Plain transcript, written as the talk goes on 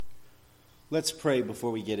Let's pray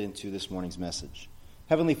before we get into this morning's message.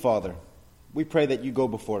 Heavenly Father, we pray that you go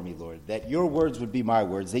before me, Lord, that your words would be my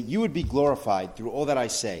words, that you would be glorified through all that I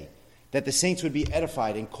say, that the saints would be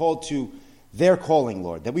edified and called to their calling,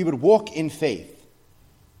 Lord, that we would walk in faith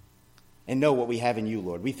and know what we have in you,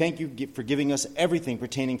 Lord. We thank you for giving us everything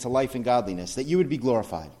pertaining to life and godliness, that you would be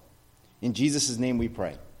glorified. In Jesus' name we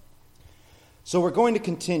pray. So we're going to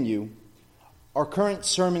continue our current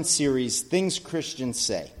sermon series, Things Christians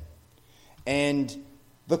Say. And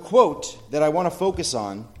the quote that I want to focus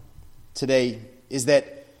on today is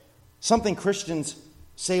that something Christians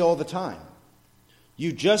say all the time.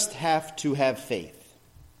 You just have to have faith.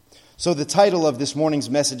 So the title of this morning's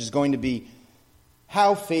message is going to be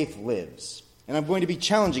How Faith Lives. And I'm going to be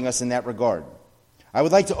challenging us in that regard. I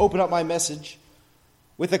would like to open up my message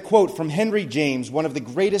with a quote from Henry James, one of the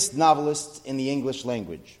greatest novelists in the English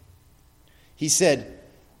language. He said,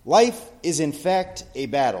 "Life is in fact a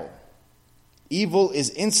battle. Evil is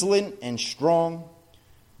insolent and strong,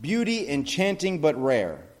 beauty enchanting but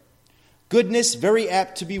rare, goodness very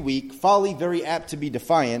apt to be weak, folly very apt to be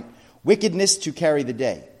defiant, wickedness to carry the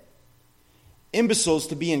day. Imbeciles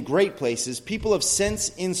to be in great places, people of sense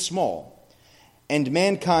in small, and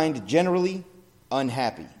mankind generally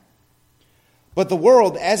unhappy. But the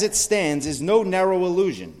world as it stands is no narrow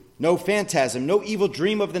illusion, no phantasm, no evil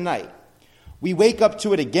dream of the night. We wake up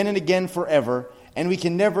to it again and again forever, and we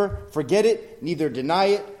can never forget it, neither deny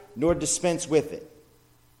it, nor dispense with it."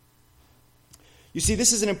 You see,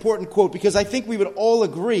 this is an important quote because I think we would all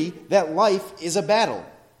agree that life is a battle.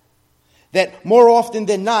 That more often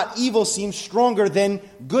than not, evil seems stronger than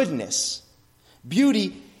goodness.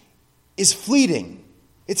 Beauty is fleeting.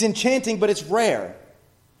 It's enchanting, but it's rare.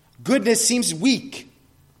 Goodness seems weak.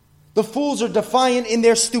 The fools are defiant in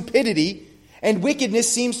their stupidity, and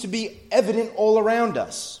wickedness seems to be evident all around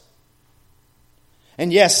us.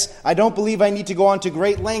 And yes, I don't believe I need to go on to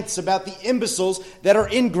great lengths about the imbeciles that are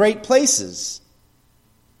in great places.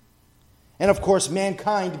 And of course,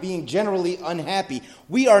 mankind being generally unhappy.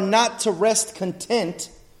 We are not to rest content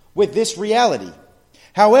with this reality.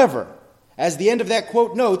 However, as the end of that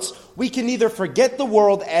quote notes, we can neither forget the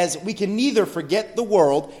world as it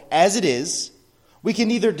is, we can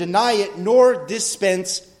neither deny it nor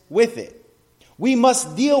dispense with it. We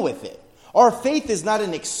must deal with it. Our faith is not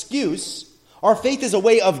an excuse. Our faith is a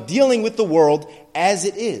way of dealing with the world as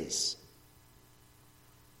it is.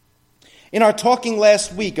 In our talking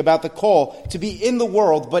last week about the call to be in the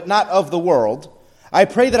world but not of the world, I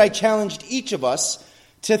pray that I challenged each of us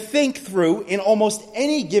to think through, in almost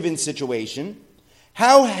any given situation,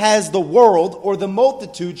 how has the world or the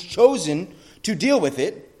multitudes chosen to deal with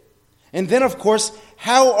it? And then, of course,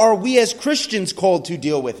 how are we as Christians called to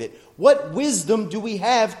deal with it? What wisdom do we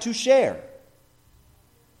have to share?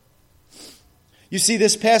 You see,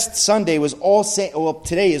 this past Sunday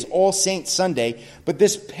today is All Saints Sunday, but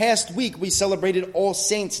this past week we celebrated All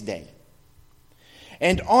Saints Day.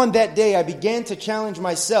 And on that day, I began to challenge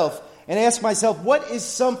myself and ask myself, what is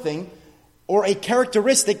something or a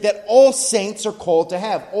characteristic that all saints are called to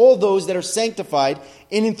have? All those that are sanctified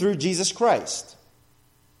in and through Jesus Christ.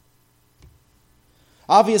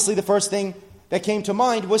 Obviously, the first thing that came to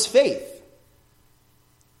mind was faith.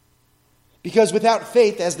 Because without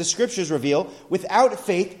faith, as the scriptures reveal, without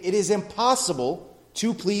faith it is impossible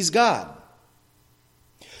to please God.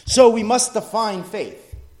 So we must define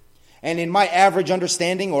faith. And in my average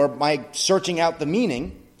understanding, or my searching out the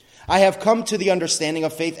meaning, I have come to the understanding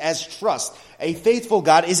of faith as trust. A faithful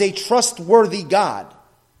God is a trustworthy God.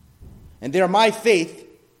 And there my faith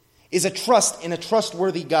is a trust in a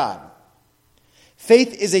trustworthy God.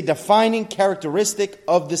 Faith is a defining characteristic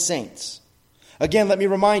of the saints. Again, let me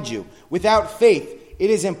remind you, without faith, it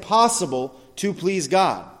is impossible to please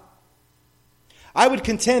God. I would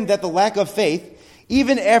contend that the lack of faith,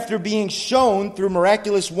 even after being shown through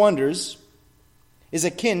miraculous wonders, is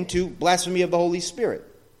akin to blasphemy of the Holy Spirit.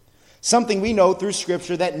 Something we know through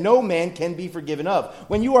Scripture that no man can be forgiven of.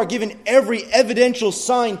 When you are given every evidential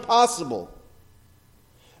sign possible,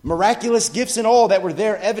 miraculous gifts and all that were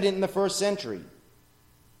there evident in the first century,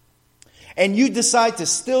 and you decide to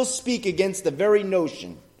still speak against the very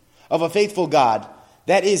notion of a faithful God,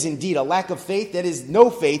 that is indeed a lack of faith, that is no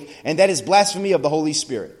faith, and that is blasphemy of the Holy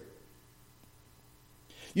Spirit.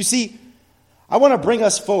 You see, I want to bring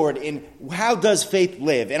us forward in how does faith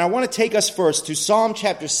live? And I want to take us first to Psalm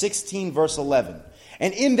chapter 16, verse 11.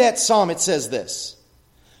 And in that psalm it says this: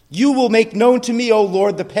 "You will make known to me, O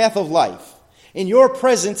Lord, the path of life. In your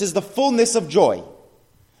presence is the fullness of joy.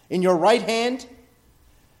 In your right hand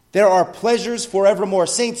there are pleasures forevermore."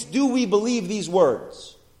 Saints, do we believe these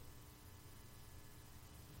words?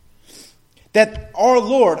 that our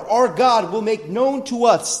Lord, our God, will make known to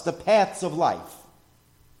us the paths of life.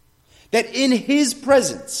 That in His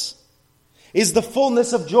presence is the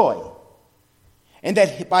fullness of joy. And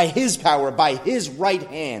that by His power, by His right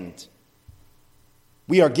hand,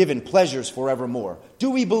 we are given pleasures forevermore.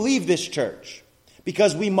 Do we believe this, church?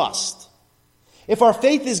 Because we must. If our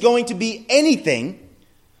faith is going to be anything,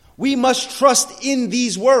 we must trust in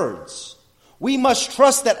these words. We must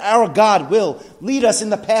trust that our God will lead us in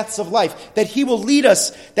the paths of life, that He will lead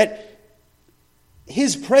us, that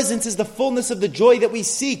His presence is the fullness of the joy that we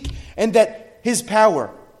seek, and that His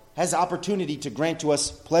power has opportunity to grant to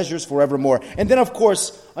us pleasures forevermore. And then, of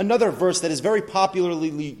course, another verse that is very popularly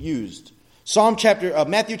used.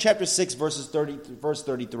 Matthew chapter 6, verse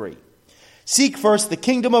 33. Seek first the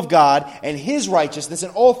kingdom of God and His righteousness,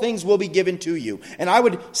 and all things will be given to you. And I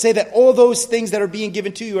would say that all those things that are being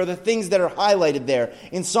given to you are the things that are highlighted there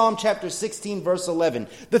in Psalm chapter 16, verse 11.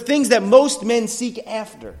 The things that most men seek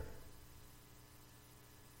after.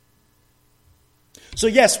 So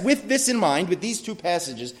yes, with this in mind, with these two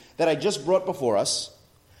passages that I just brought before us,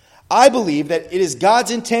 I believe that it is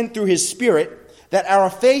God's intent through His Spirit that our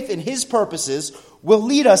faith in His purposes will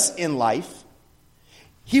lead us in life.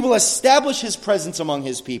 He will establish His presence among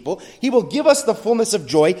His people. He will give us the fullness of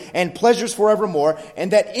joy and pleasures forevermore,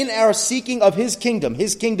 and that in our seeking of His kingdom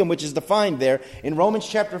which is defined there in Romans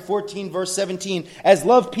chapter 14, verse 17, as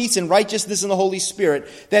love, peace, and righteousness in the Holy Spirit,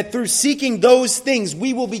 that through seeking those things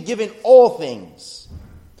we will be given all things.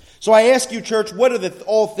 So I ask you, church, what are the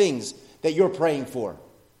all things that you're praying for?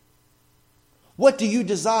 What do you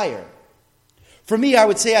desire? For me, I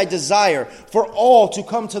would say I desire for all to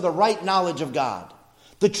come to the right knowledge of God,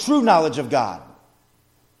 the true knowledge of God,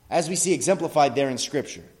 as we see exemplified there in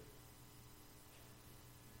Scripture.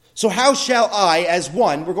 So how shall I, as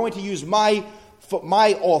one, we're going to use my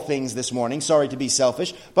all things this morning, sorry to be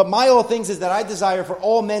selfish, but my all things is that I desire for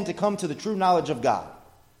all men to come to the true knowledge of God.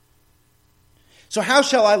 So how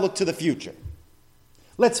shall I look to the future?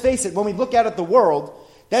 Let's face it, when we look out at the world,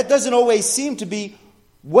 that doesn't always seem to be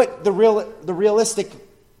what the realistic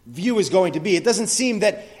view is going to be. It doesn't seem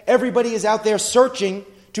that everybody is out there searching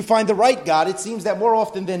to find the right God. It seems that more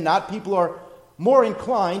often than not, people are more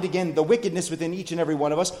inclined, again, the wickedness within each and every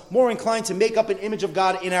one of us, more inclined to make up an image of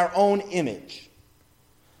God in our own image.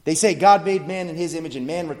 They say God made man in His image and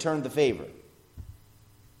man returned the favor.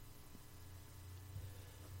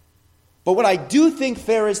 But what I do think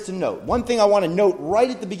fair is to note, one thing I want to note right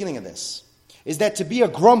at the beginning of this, is that to be a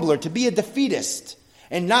grumbler, to be a defeatist,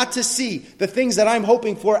 and not to see the things that I'm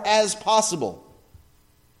hoping for as possible,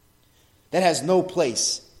 that has no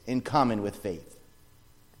place in common with faith.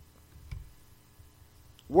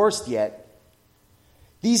 Worst yet,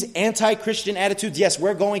 these anti-Christian attitudes, yes,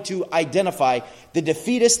 we're going to identify the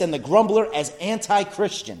defeatist and the grumbler as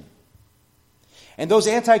anti-Christian. And those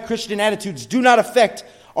anti-Christian attitudes do not affect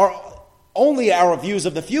only our views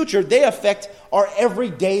of the future, they affect our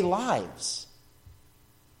everyday lives.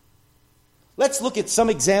 Let's look at some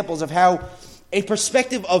examples of how a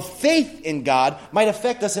perspective of faith in God might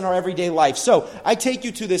affect us in our everyday life. So, I take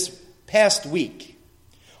you to this past week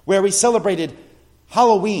where we celebrated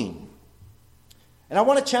Halloween. And I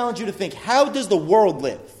want to challenge you to think, how does the world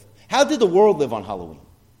live? How did the world live on Halloween?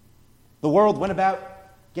 The world went about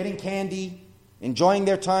getting candy, enjoying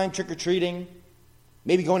their time, trick-or-treating,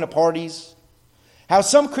 maybe going to parties. How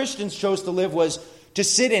some Christians chose to live was to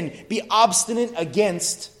sit and be obstinate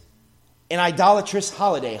against an idolatrous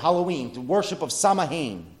holiday, Halloween, the worship of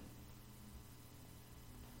Samhain.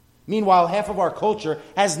 Meanwhile, half of our culture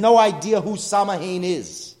has no idea who Samhain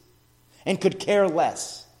is and could care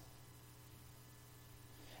less.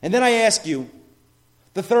 And then I ask you,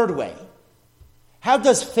 the third way, how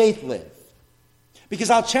does faith live? Because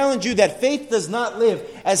I'll challenge you that faith does not live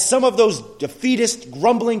as some of those defeatist,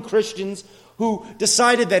 grumbling Christians who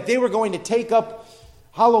decided that they were going to take up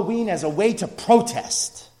Halloween as a way to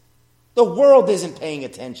protest. The world isn't paying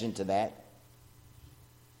attention to that.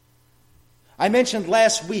 I mentioned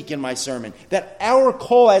last week in my sermon that our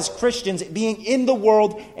call as Christians, being in the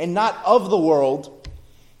world and not of the world,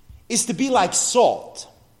 is to be like salt.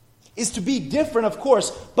 Is to be different, of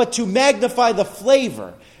course, but to magnify the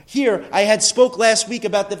flavor. Here, I had spoke last week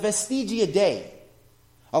about the Vestigia Dei,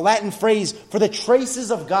 a Latin phrase for the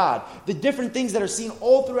traces of God, the different things that are seen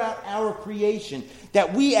all throughout our creation,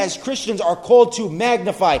 that we as Christians are called to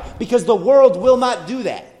magnify, because the world will not do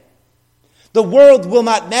that. The world will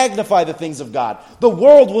not magnify the things of God. The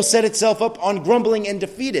world will set itself up on grumbling and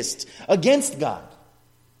defeatists against God,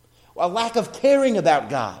 a lack of caring about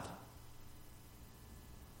God.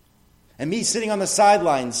 And me sitting on the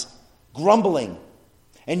sidelines, grumbling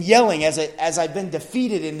and yelling as I've been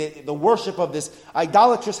defeated in the worship of this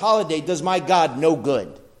idolatrous holiday does my God no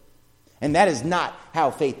good. And that is not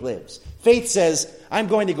how faith lives. Faith says, I'm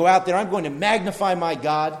going to go out there, I'm going to magnify my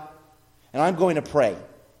God, and I'm going to pray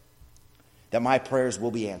that my prayers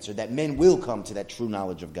will be answered, that men will come to that true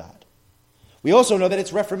knowledge of God. We also know that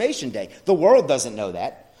it's Reformation Day. The world doesn't know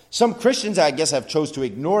that. Some Christians, I guess, have chose to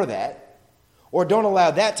ignore that, or don't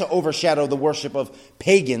allow that to overshadow the worship of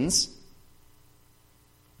pagans.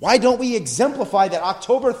 Why don't we exemplify that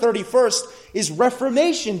October 31st is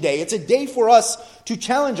Reformation Day? It's a day for us to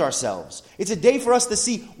challenge ourselves. It's a day for us to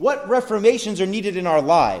see what reformations are needed in our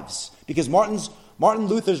lives. Because Martin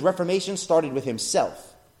Luther's Reformation started with himself.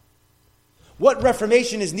 What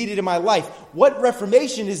reformation is needed in my life? What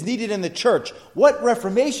reformation is needed in the church? What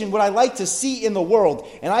reformation would I like to see in the world?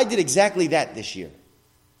 And I did exactly that this year.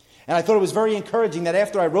 And I thought it was very encouraging that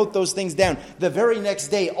after I wrote those things down, the very next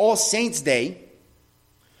day, All Saints' Day,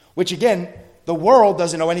 which again, the world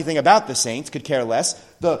doesn't know anything about the saints, could care less.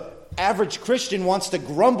 The average Christian wants to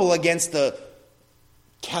grumble against the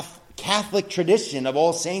Catholic tradition of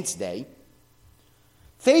All Saints' Day.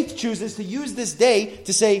 Faith chooses to use this day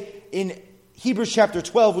to say in Hebrews chapter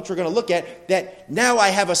 12, which we're going to look at, that now I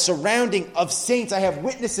have a surrounding of saints. I have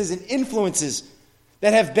witnesses and influences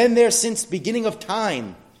that have been there since the beginning of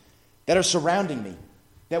time that are surrounding me,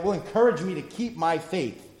 that will encourage me to keep my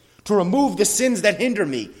faith, to remove the sins that hinder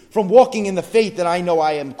me from walking in the faith that I know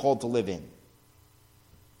I am called to live in.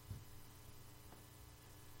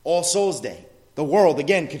 All Souls Day. The world,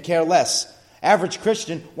 again, could care less. Average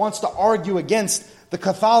Christian wants to argue against the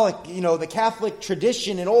Catholic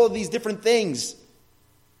tradition and all of these different things.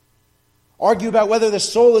 Argue about whether the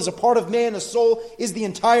soul is a part of man, the soul is the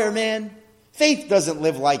entire man. Faith doesn't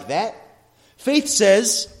live like that. Faith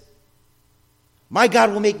says, my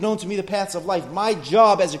God will make known to me the paths of life. My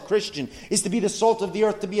job as a Christian is to be the salt of the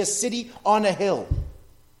earth, to be a city on a hill,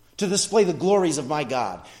 to display the glories of my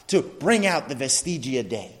God, to bring out the Vestigia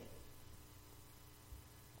Day.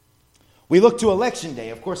 We look to Election Day.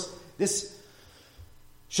 Of course, this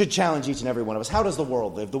should challenge each and every one of us. How does the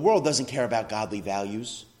world live? The world doesn't care about godly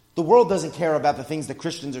values. The world doesn't care about the things that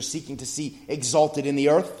Christians are seeking to see exalted in the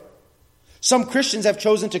earth. Some Christians have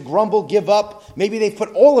chosen to grumble, give up. Maybe they've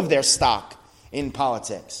put all of their stock in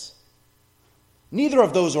politics. Neither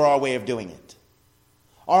of those are our way of doing it.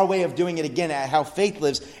 Our way of doing it, again, how faith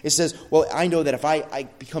lives, it says, well, I know that if I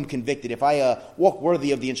become convicted, if I walk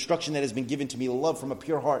worthy of the instruction that has been given to me, to love from a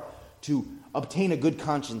pure heart, to obtain a good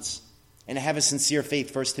conscience, and to have a sincere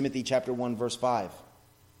faith, 1 Timothy chapter 1, verse 5.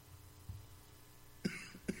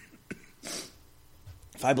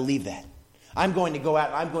 If I believe that, I'm going to go out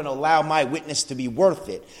and I'm going to allow my witness to be worth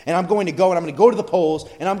it. And I'm going to go to the polls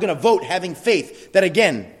and I'm going to vote having faith that,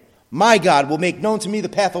 again, my God will make known to me the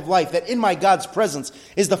path of life, that in my God's presence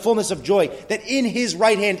is the fullness of joy, that in his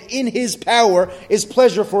right hand, in his power, is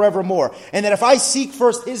pleasure forevermore. And that if I seek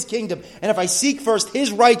first his kingdom and if I seek first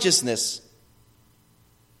his righteousness,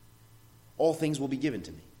 all things will be given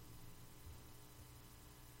to me.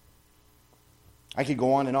 I could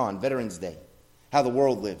go on and on. Veterans Day, how the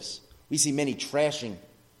world lives. We see many trashing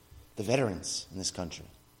the veterans in this country,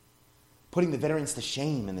 putting the veterans to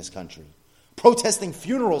shame in this country, protesting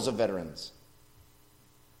funerals of veterans.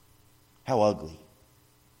 How ugly.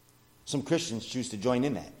 Some Christians choose to join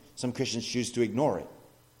in that. Some Christians choose to ignore it.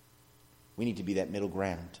 We need to be that middle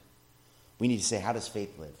ground. We need to say, how does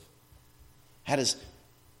faith live? How does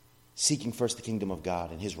seeking first the kingdom of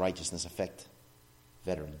God and his righteousness affect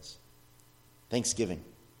veterans? Thanksgiving,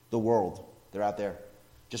 the world, they're out there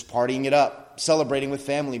just partying it up, celebrating with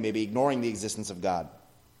family, maybe ignoring the existence of God.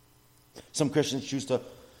 Some Christians choose to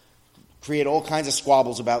create all kinds of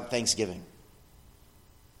squabbles about Thanksgiving.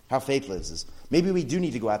 How faith lives is maybe we do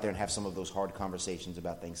need to go out there and have some of those hard conversations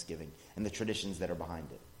about Thanksgiving and the traditions that are behind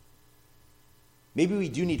it. Maybe we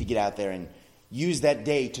do need to get out there and use that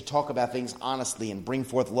day to talk about things honestly and bring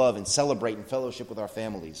forth love and celebrate and fellowship with our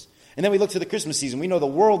families. And then we look to the Christmas season. We know the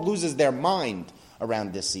world loses their mind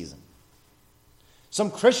around this season. Some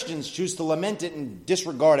Christians choose to lament it and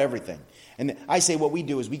disregard everything. And I say what we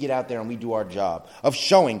do is we get out there and we do our job of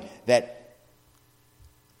showing that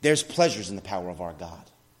there's pleasures in the power of our God,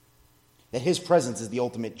 that his presence is the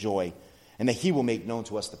ultimate joy, and that he will make known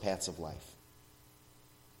to us the paths of life.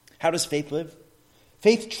 How does faith live?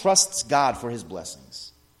 Faith trusts God for his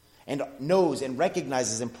blessings and knows and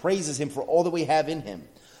recognizes and praises him for all that we have in him,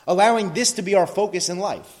 allowing this to be our focus in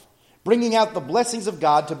life, bringing out the blessings of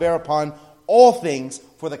God to bear upon all things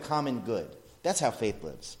for the common good. That's how faith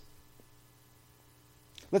lives.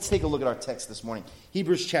 Let's take a look at our text this morning.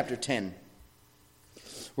 Hebrews chapter 10.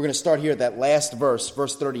 We're going to start here at that last verse,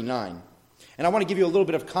 verse 39. And I want to give you a little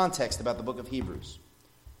bit of context about the book of Hebrews.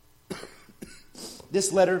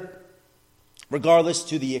 This letter, regardless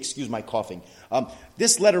to the, excuse my coughing,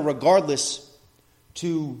 this letter, regardless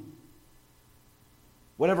to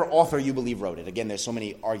whatever author you believe wrote it. Again, there's so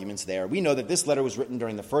many arguments there. We know that this letter was written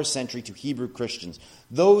during the first century to Hebrew Christians,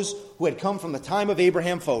 those who had come from the time of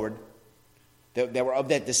Abraham forward, that were of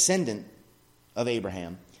that descendant of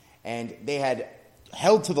Abraham, and they had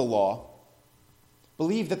held to the law,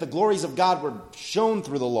 believed that the glories of God were shown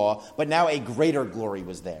through the law, but now a greater glory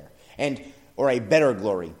was there, or a better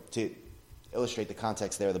glory. To illustrate the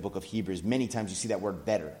context there of the book of Hebrews, many times you see that word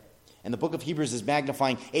better. And the book of Hebrews is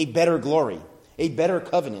magnifying a better glory, a better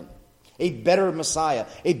covenant, a better Messiah,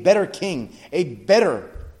 a better king, a better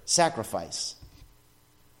sacrifice.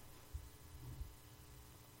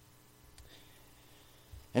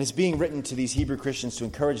 And it's being written to these Hebrew Christians to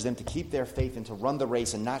encourage them to keep their faith and to run the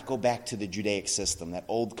race and not go back to the Judaic system, that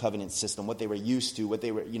old covenant system, what they were used to, what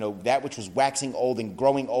they were, that which was waxing old and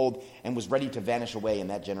growing old and was ready to vanish away in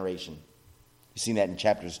that generation. You've seen that in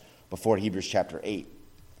chapters before Hebrews chapter 8.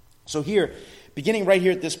 So here, beginning right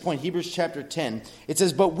here at this point, Hebrews chapter 10, it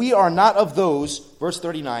says, "But we are not of those," verse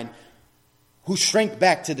 39, "who shrink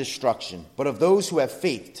back to destruction, but of those who have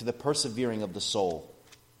faith to the persevering of the soul."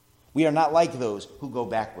 We are not like those who go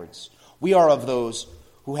backwards. We are of those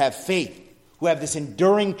who have faith, who have this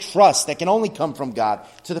enduring trust that can only come from God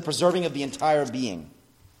to the preserving of the entire being.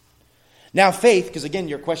 Now faith, because again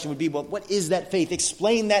your question would be, well, what is that faith?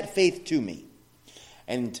 Explain that faith to me.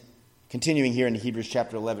 And continuing here in Hebrews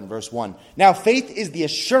chapter 11, verse 1. "Now faith is the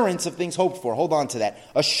assurance of things hoped for." Hold on to that.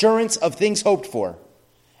 Assurance of things hoped for.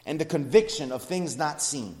 And the conviction of things not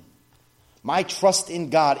seen. My trust in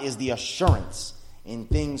God is the assurance in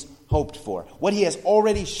things hoped for. What he has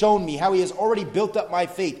already shown me, how he has already built up my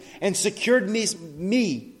faith and secured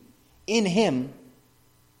me in him.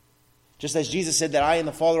 Just as Jesus said that I and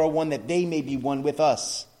the Father are one, that they may be one with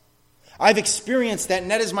us. I've experienced that,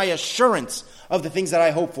 and that is my assurance of the things that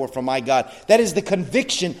I hope for from my God. That is the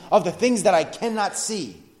conviction of the things that I cannot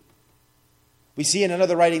see. We see in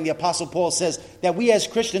another writing, the Apostle Paul says that we as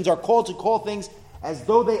Christians are called to call things as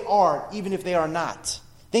though they are, even if they are not.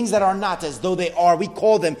 Things that are not as though they are, we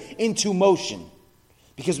call them into motion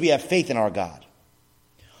because we have faith in our God.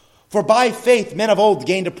 "For by faith men of old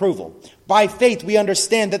gained approval. By faith we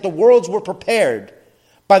understand that the worlds were prepared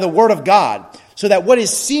by the word of God, so that what is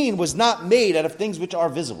seen was not made out of things which are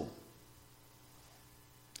visible.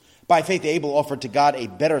 By faith Abel offered to God a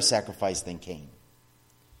better sacrifice than Cain,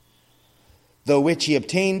 through which he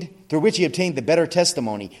obtained the better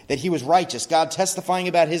testimony, that he was righteous, God testifying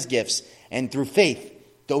about his gifts, and through faith,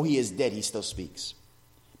 though he is dead, he still speaks.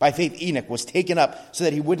 By faith Enoch was taken up so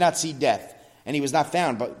that he would not see death, and he was not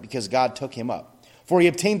found but because God took him up. For he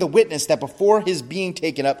obtained the witness that before his being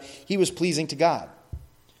taken up, he was pleasing to God."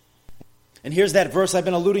 And here's that verse I've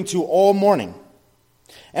been alluding to all morning.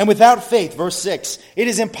 "And without faith," verse 6, "it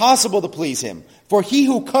is impossible to please him. For he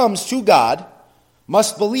who comes to God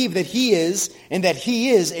must believe that he is, and that he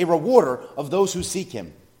is a rewarder of those who seek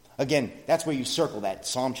him." Again, that's where you circle that.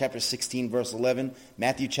 Psalm chapter 16, verse 11,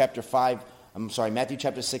 Matthew chapter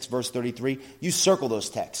 6, verse 33. You circle those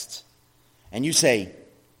texts. And you say,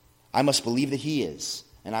 I must believe that he is,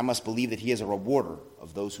 and I must believe that he is a rewarder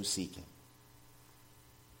of those who seek him.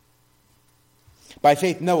 By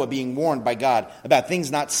faith Noah, being warned by God about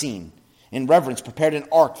things not seen, in reverence prepared an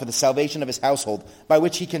ark for the salvation of his household, by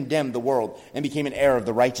which he condemned the world and became an heir of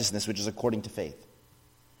the righteousness which is according to faith.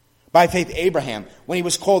 By faith Abraham, when he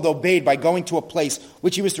was called, obeyed by going to a place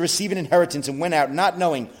which he was to receive an inheritance, and went out not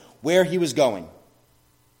knowing where he was going.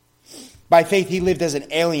 By faith he lived as an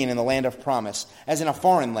alien in the land of promise, as in a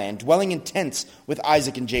foreign land, dwelling in tents with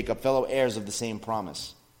Isaac and Jacob, fellow heirs of the same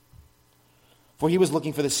promise. For he was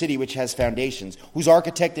looking for the city which has foundations, whose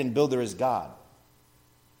architect and builder is God.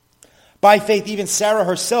 By faith even Sarah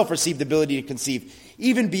herself received the ability to conceive,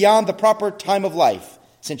 even beyond the proper time of life,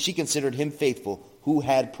 since she considered him faithful who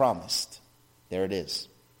had promised. There it is.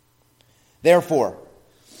 Therefore,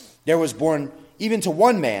 there was born even to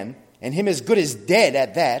one man, and him as good as dead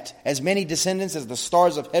at that, as many descendants as the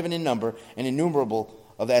stars of heaven in number, and innumerable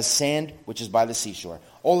as sand which is by the seashore.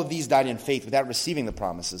 All of these died in faith without receiving the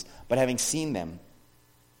promises, but having seen them,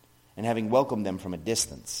 and having welcomed them from a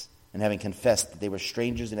distance, and having confessed that they were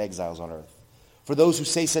strangers and exiles on earth. For those who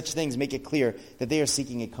say such things make it clear that they are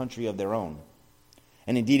seeking a country of their own.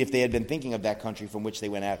 And indeed, if they had been thinking of that country from which they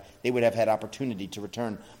went out, they would have had opportunity to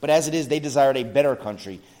return. But as it is, they desired a better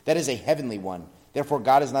country, that is a heavenly one. Therefore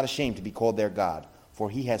God is not ashamed to be called their God, for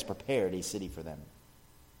he has prepared a city for them.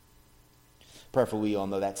 Prayerfully, we all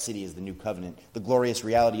know that city is the new covenant, the glorious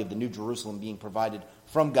reality of the new Jerusalem being provided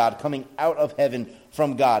from God, coming out of heaven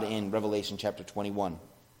from God in Revelation chapter 21.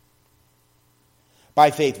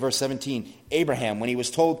 By faith, verse 17, Abraham, when he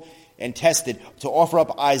was told and tested to offer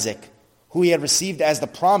up Isaac, who he had received as the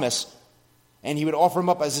promise, and he would offer him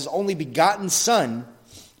up as his only begotten son,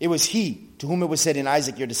 it was he to whom it was said, in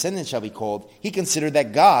Isaac your descendants shall be called. He considered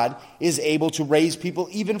that God is able to raise people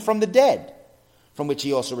even from the dead, from which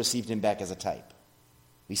he also received him back as a type.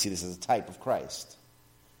 We see this as a type of Christ.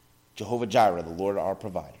 Jehovah Jireh, the Lord our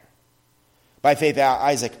provider. By faith,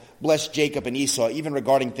 Isaac blessed Jacob and Esau, even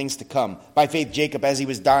regarding things to come. By faith, Jacob, as he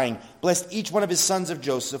was dying, blessed each one of his sons of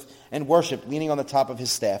Joseph and worshipped, leaning on the top of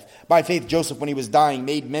his staff. By faith, Joseph, when he was dying,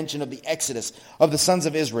 made mention of the exodus of the sons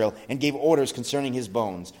of Israel and gave orders concerning his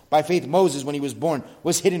bones. By faith, Moses, when he was born,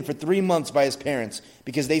 was hidden for 3 months by his parents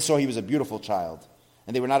because they saw he was a beautiful child,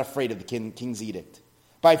 and they were not afraid of the king's edict.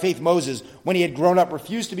 By faith, Moses, when he had grown up,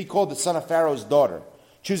 refused to be called the son of Pharaoh's daughter,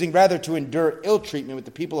 choosing rather to endure ill treatment with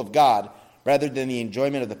the people of God rather than the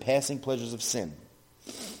enjoyment of the passing pleasures of sin,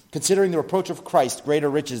 considering the reproach of Christ greater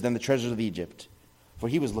riches than the treasures of Egypt, for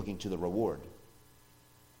he was looking to the reward.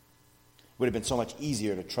 It would have been so much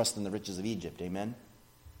easier to trust in the riches of Egypt, amen?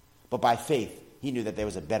 But by faith, he knew that there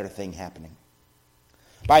was a better thing happening.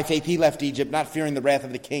 By faith, he left Egypt, not fearing the wrath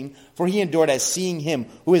of the king, for he endured as seeing him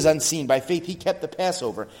who is unseen. By faith, he kept the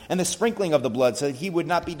Passover and the sprinkling of the blood so that he would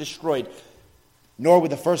not be destroyed, nor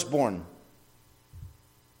would the firstborn.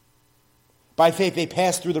 By faith, they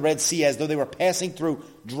passed through the Red Sea as though they were passing through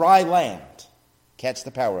dry land. Catch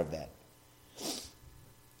the power of that.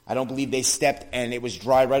 I don't believe they stepped and it was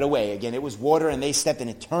dry right away. Again, it was water and they stepped and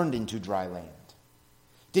it turned into dry land.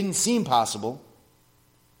 Didn't seem possible.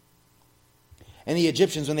 And the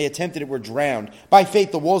Egyptians, when they attempted it, were drowned. By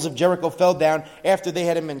faith, the walls of Jericho fell down after they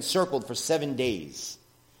had been encircled for 7 days.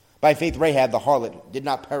 By faith, Rahab the harlot did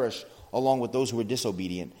not perish along with those who were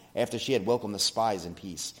disobedient after she had welcomed the spies in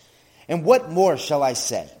peace. And what more shall I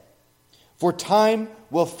say? For time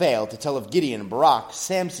will fail to tell of Gideon, Barak,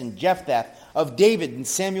 Samson, Jephthah, of David and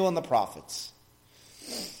Samuel and the prophets,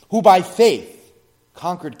 who by faith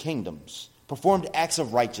conquered kingdoms, performed acts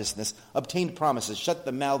of righteousness, obtained promises, shut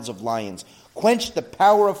the mouths of lions, quenched the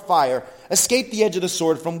power of fire, escaped the edge of the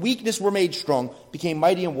sword, from weakness were made strong, became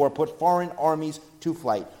mighty in war, put foreign armies to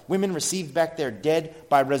flight. Women received back their dead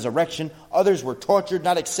by resurrection. Others were tortured,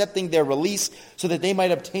 not accepting their release, so that they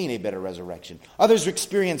might obtain a better resurrection. Others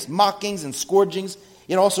experienced mockings and scourgings,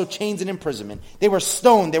 yet also chains and imprisonment. They were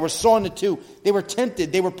stoned, they were sawn in two, they were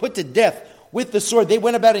tempted, they were put to death with the sword. They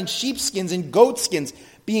went about in sheepskins and goatskins,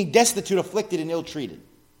 being destitute, afflicted, and ill-treated.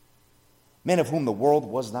 Men of whom the world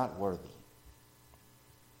was not worthy.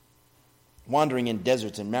 Wandering in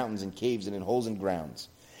deserts and mountains and caves and in holes and grounds.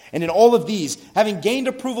 And in all of these, having gained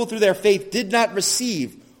approval through their faith, did not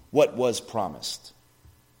receive what was promised.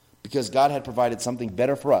 Because God had provided something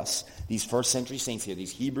better for us, these first century saints here,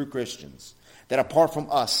 these Hebrew Christians, that apart from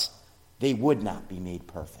us, they would not be made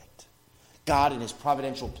perfect. God in his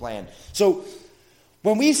providential plan. So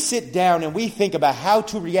when we sit down and we think about how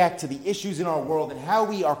to react to the issues in our world and how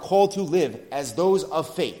we are called to live as those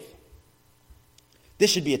of faith,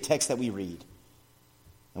 this should be a text that we read.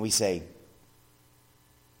 And we say,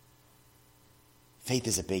 faith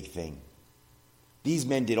is a big thing. These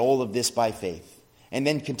men did all of this by faith. And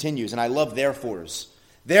then continues, and I love therefores.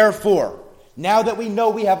 Therefore, now that we know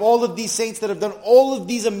we have all of these saints that have done all of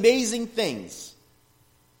these amazing things,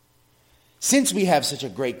 since we have such a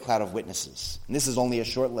great cloud of witnesses, and this is only a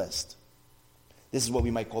short list, this is what we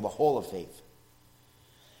might call the whole of faith.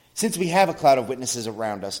 Since we have a cloud of witnesses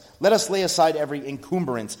around us, let us lay aside every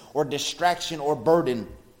encumbrance or distraction or burden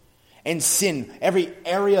and sin, every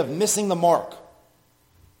area of missing the mark.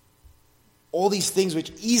 All these things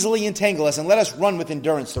which easily entangle us, and let us run with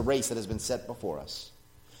endurance the race that has been set before us.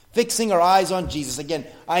 Fixing our eyes on Jesus. Again,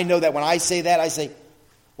 I know that when I say that, I say,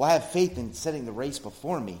 well, I have faith in setting the race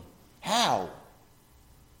before me. How?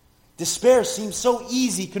 Despair seems so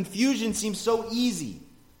easy. Confusion seems so easy.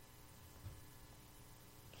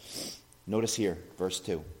 Notice here, verse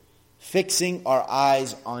 2. Fixing our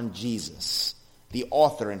eyes on Jesus, the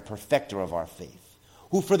author and perfecter of our faith,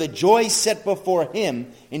 who for the joy set before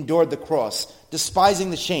him endured the cross,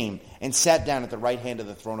 despising the shame, and sat down at the right hand of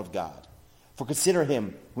the throne of God. For consider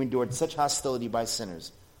him who endured such hostility by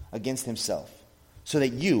sinners against himself, so that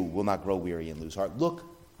you will not grow weary and lose heart. Look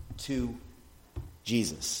to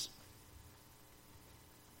Jesus.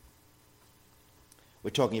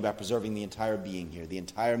 We're talking about preserving the entire being here, the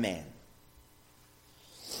entire man.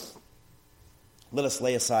 Let us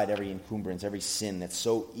lay aside every encumbrance, every sin that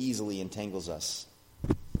so easily entangles us.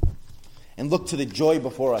 and look to the joy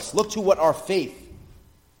before us. Look to what our faith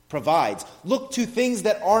provides. Look to things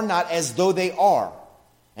that are not as though they are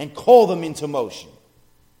and call them into motion.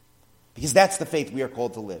 Because that's the faith we are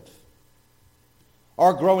called to live.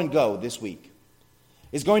 Our grow and go this week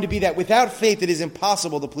is going to be that without faith it is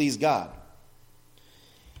impossible to please God.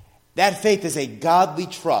 That faith is a godly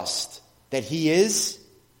trust that He is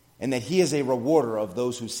and that He is a rewarder of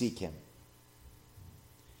those who seek Him.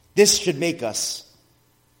 This should make us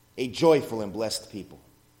a joyful and blessed people.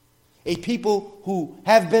 A people who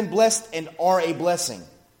have been blessed and are a blessing.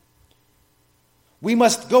 We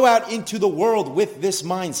must go out into the world with this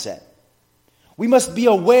mindset. We must be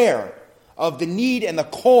aware of the need and the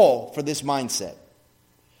call for this mindset.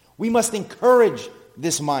 We must encourage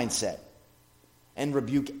this mindset and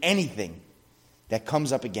rebuke anything that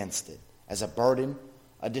comes up against it as a burden,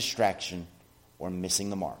 a distraction, or missing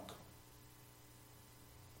the mark.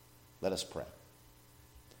 Let us pray.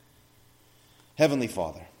 Heavenly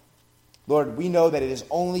Father, Lord, we know that it is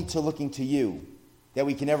only to looking to You that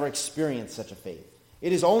we can ever experience such a faith.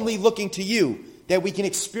 It is only looking to You that we can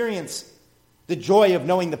experience the joy of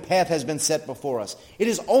knowing the path has been set before us. It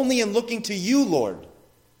is only in looking to You, Lord,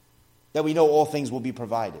 that we know all things will be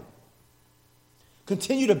provided.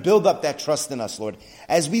 Continue to build up that trust in us, Lord,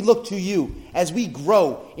 as we look to You, as we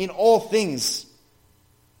grow in all things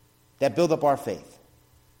that build up our faith.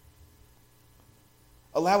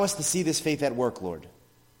 Allow us to see this faith at work, Lord.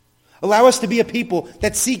 Allow us to be a people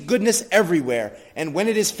that seek goodness everywhere, and when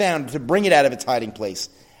it is found, to bring it out of its hiding place,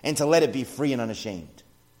 and to let it be free and unashamed.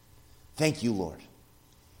 Thank You, Lord.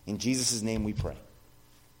 In Jesus' name we pray.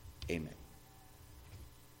 Amen.